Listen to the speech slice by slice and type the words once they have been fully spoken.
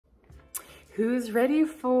Who's ready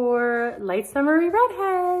for late summery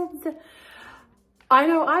redheads? I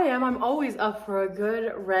know I am. I'm always up for a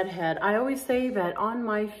good redhead. I always say that on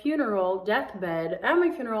my funeral deathbed, at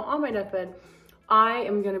my funeral, on my deathbed, I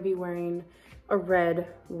am gonna be wearing a red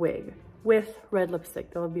wig with red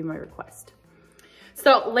lipstick. That would be my request.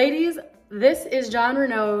 So ladies, this is Jon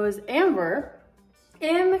Renau's Amber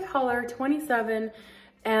in the color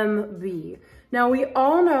 27MB. Now we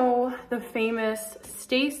all know the famous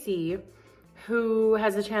Stacy, who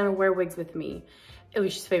has a channel Wear Wigs With Me. At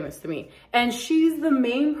least she's famous to me. And she's the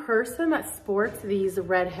main person that sports these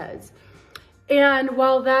redheads. And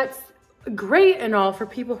while that's great and all for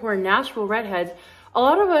people who are natural redheads, a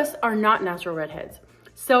lot of us are not natural redheads.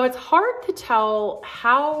 So it's hard to tell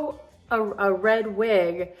how a red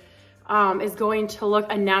wig is going to look,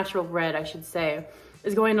 a natural red, I should say,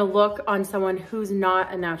 is going to look on someone who's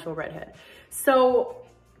not a natural redhead. So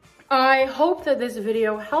I hope that this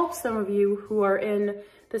video helps some of you who are in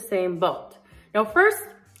the same boat. Now first,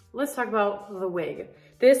 let's talk about the wig.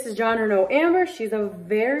 This is Jon Renau Amber. She's a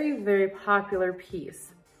very, very popular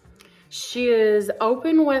piece. She is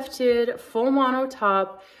open wefted, full mono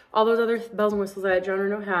top, all those other bells and whistles that Jon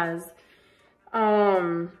Renau has.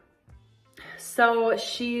 So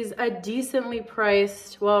she's a decently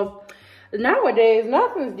priced, well, nowadays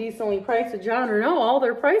nothing's decently priced at Jon Renau. All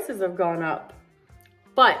their prices have gone up.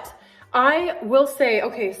 But I will say,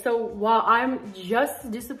 okay, so while I'm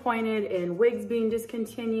just disappointed in wigs being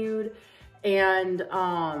discontinued and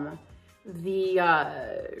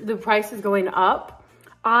the price is going up,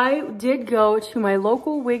 I did go to my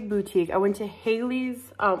local wig boutique. I went to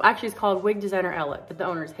Haley's, actually it's called Wig Designer Outlet, but the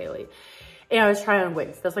owner is Haley. And I was trying on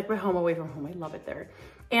wigs. That's like my home away from home. I love it there.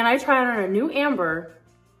 And I tried on a new Amber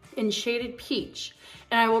in shaded peach.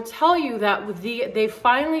 And I will tell you that they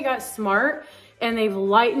finally got smart and they've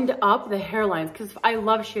lightened up the hairlines, because I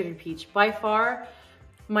love shaded peach, by far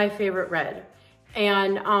my favorite red.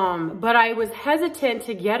 And but I was hesitant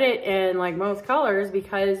to get it in like most colors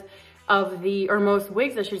because of or most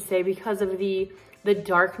wigs I should say, because of the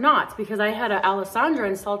dark knots, because I had a Alessandra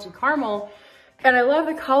in salted caramel and I love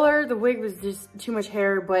the color. The wig was just too much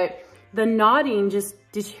hair, but the knotting just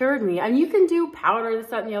deterred me. And you can do powder, this,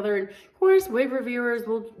 that, and the other. And of course, wig reviewers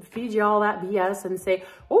will feed you all that BS and say,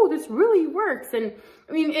 oh, this really works. And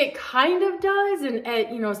I mean, it kind of does. And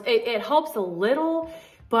it helps a little.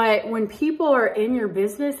 But when people are in your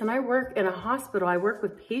business, and I work in a hospital, I work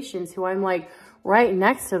with patients who I'm like right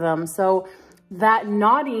next to them. So that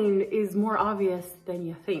knotting is more obvious than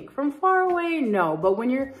you think. From far away, no. But when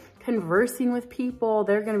you're conversing with people,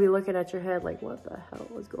 they're going to be looking at your head like, what the hell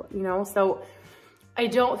is going on? You know, so I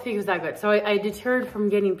don't think it was that good. So I deterred from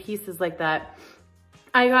getting pieces like that.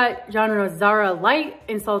 I got Jon Renau's Zara Light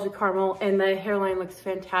in salted caramel and the hairline looks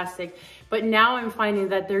fantastic. But now I'm finding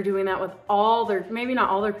that they're doing that with all their, maybe not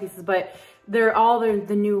all their pieces, but they're all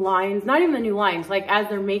the new lines, not even the new lines, like as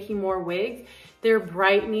they're making more wigs, they're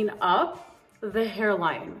brightening up the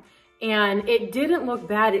hairline. And it didn't look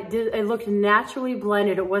bad. It looked naturally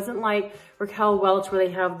blended. It wasn't like Raquel Welch where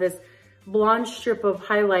they have this blonde strip of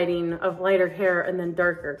highlighting of lighter hair and then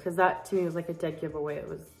darker, because that to me was like a dead giveaway. It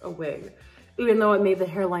was a wig, even though it made the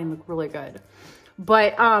hairline look really good.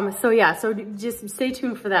 But so yeah, so just stay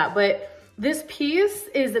tuned for that. But this piece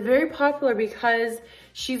is very popular because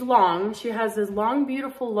she's long. She has this long,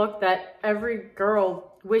 beautiful look that every girl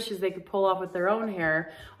wishes they could pull off with their own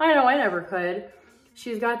hair. I know I never could.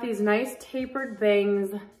 She's got these nice tapered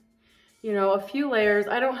bangs, you know, a few layers.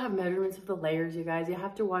 I don't have measurements of the layers, you guys. You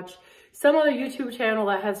have to watch some other YouTube channel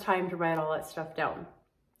that has time to write all that stuff down.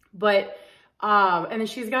 But, and then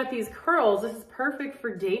she's got these curls. This is perfect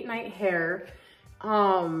for date night hair.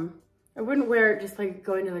 I wouldn't wear it just like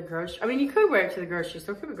going to the grocery. I mean, you could wear it to the grocery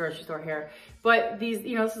store, could be grocery store hair. But these,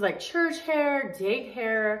 you know, this is like church hair, date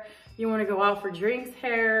hair. You want to go out for drinks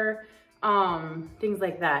hair, things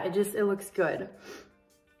like that. It looks good.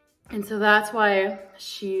 And so that's why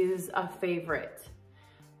she's a favorite.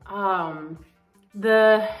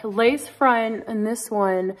 The lace front in this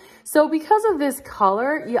one. So because of this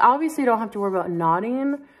color, you obviously don't have to worry about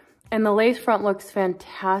knotting, and the lace front looks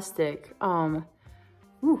fantastic.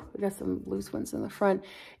 Ooh, I got some loose ones in the front.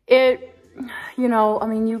 It, you know, I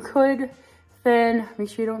mean, you could thin, make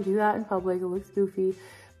sure you don't do that in public. It looks goofy.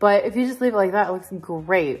 But if you just leave it like that, it looks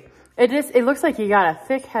great. It looks like you got a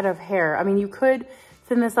thick head of hair. I mean, you could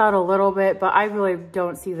thin this out a little bit, but I really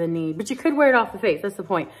don't see the need. But you could wear it off the face, that's the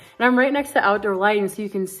point. And I'm right next to outdoor lighting, so you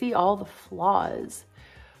can see all the flaws.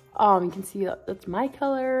 You can see that's my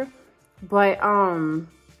color. But,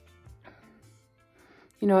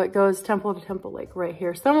 you know, it goes temple to temple, like right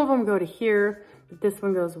here. Some of them go to here, This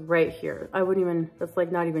one goes right here. I wouldn't even, that's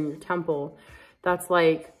like not even your temple. That's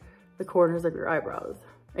like the corners of your eyebrows,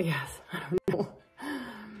 I guess. I don't know.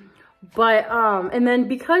 But, and then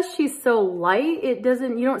because she's so light, it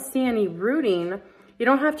doesn't, you don't see any rooting. You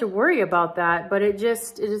don't have to worry about that, but it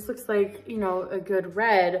just looks like, you know, a good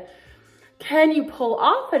red. Can you pull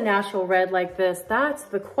off a natural red like this? That's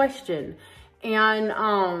the question. And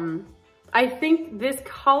I think this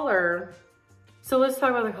color, so let's talk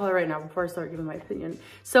about the color right now before I start giving my opinion.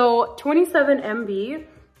 So 27 MB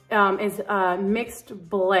is a mixed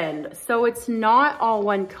blend. So it's not all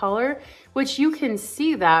one color, which you can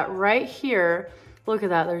see that right here. Look at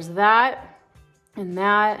that, there's that and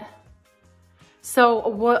that. So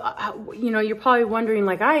what, you know, you're probably wondering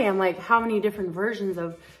like I am, like how many different versions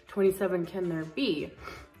of 27 can there be?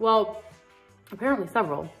 Well, apparently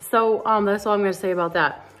several. So that's all I'm gonna say about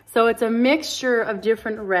that. So it's a mixture of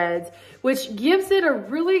different reds, which gives it a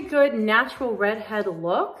really good natural redhead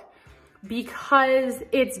look because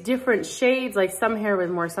it's different shades, like some hair was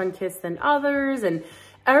more sun-kissed than others, and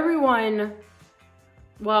everyone,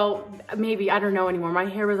 well, maybe, I don't know anymore. My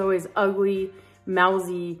hair was always ugly,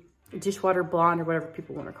 mousy, dishwater blonde, or whatever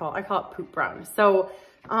people want to call it. I call it poop brown. So,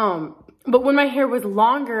 but when my hair was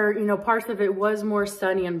longer, you know, parts of it was more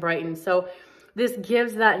sunny and brightened. So this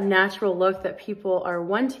gives that natural look that people are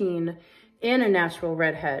wanting in a natural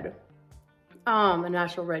redhead, a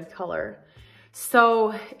natural red color.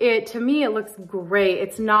 So to me, it looks great.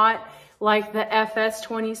 It's not like the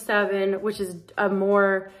FS27, which is a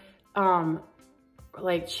more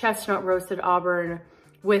like chestnut roasted auburn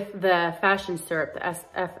with the fashion syrup, the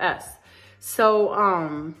SFS.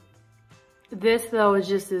 So this though is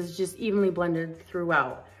just evenly blended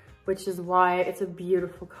throughout, which is why it's a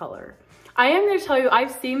beautiful color. I am gonna tell you,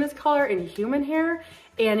 I've seen this color in human hair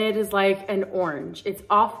and it is like an orange. It's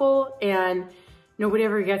awful and nobody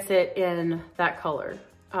ever gets it in that color.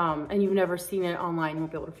 And you've never seen it online, you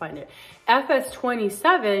won't be able to find it.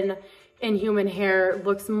 FS27 in human hair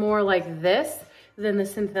looks more like this than the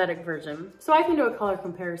synthetic version. So I can do a color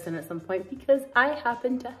comparison at some point because I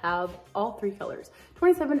happen to have all three colors.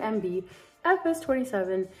 27 MB,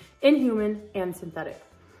 FS27 in human and synthetic.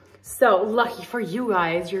 So lucky for you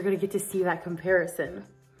guys, you're gonna get to see that comparison.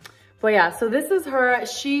 But yeah, so this is her.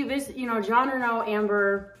 You know, Jon Renau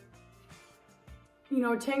Amber, you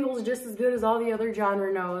know, tangles just as good as all the other Jon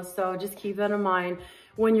Renaus. So just keep that in mind.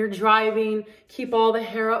 When you're driving, keep all the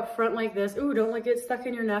hair up front like this. Ooh, don't let it get stuck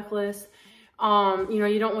in your necklace. You know,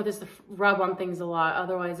 you don't want this to rub on things a lot.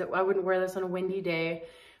 Otherwise, I wouldn't wear this on a windy day.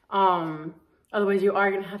 Otherwise, you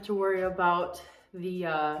are gonna have to worry about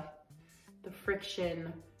the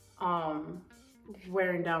friction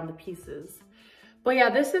wearing down the pieces. But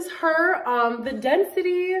yeah, this is her. The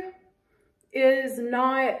density is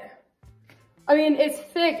not, I mean, it's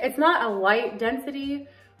thick. It's not a light density,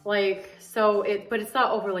 like, so but it's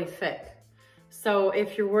not overly thick. So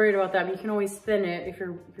if you're worried about that, you can always thin it if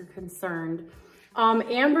you're concerned.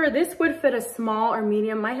 Amber, this would fit a small or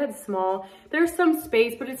medium. My head's small. There's some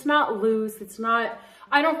space, but it's not loose. It's not,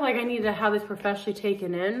 I don't feel like I need to have this professionally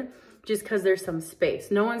taken in just because there's some space.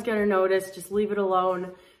 No one's gonna notice. Just leave it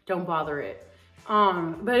alone. Don't bother it.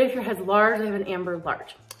 But if your head's large, I have an Amber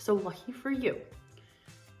large. So lucky for you.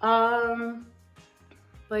 But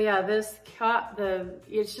yeah, this cap,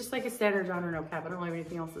 it's just like a standard Jon Renau cap. I don't have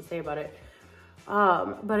anything else to say about it.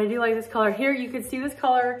 But I do like this color. Here, you can see this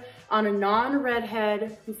color on a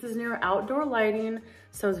non-redhead. This is near outdoor lighting,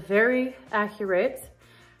 so it's very accurate.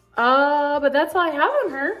 But that's all I have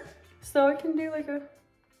on her. So I can do like a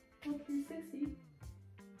 360.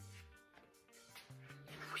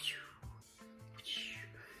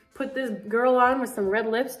 Put this girl on with some red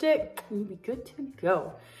lipstick, and you'll be good to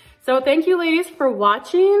go. So thank you ladies for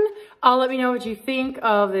watching. Let me know what you think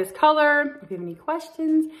of this color. If you have any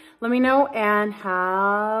questions, let me know and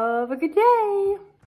have a good day.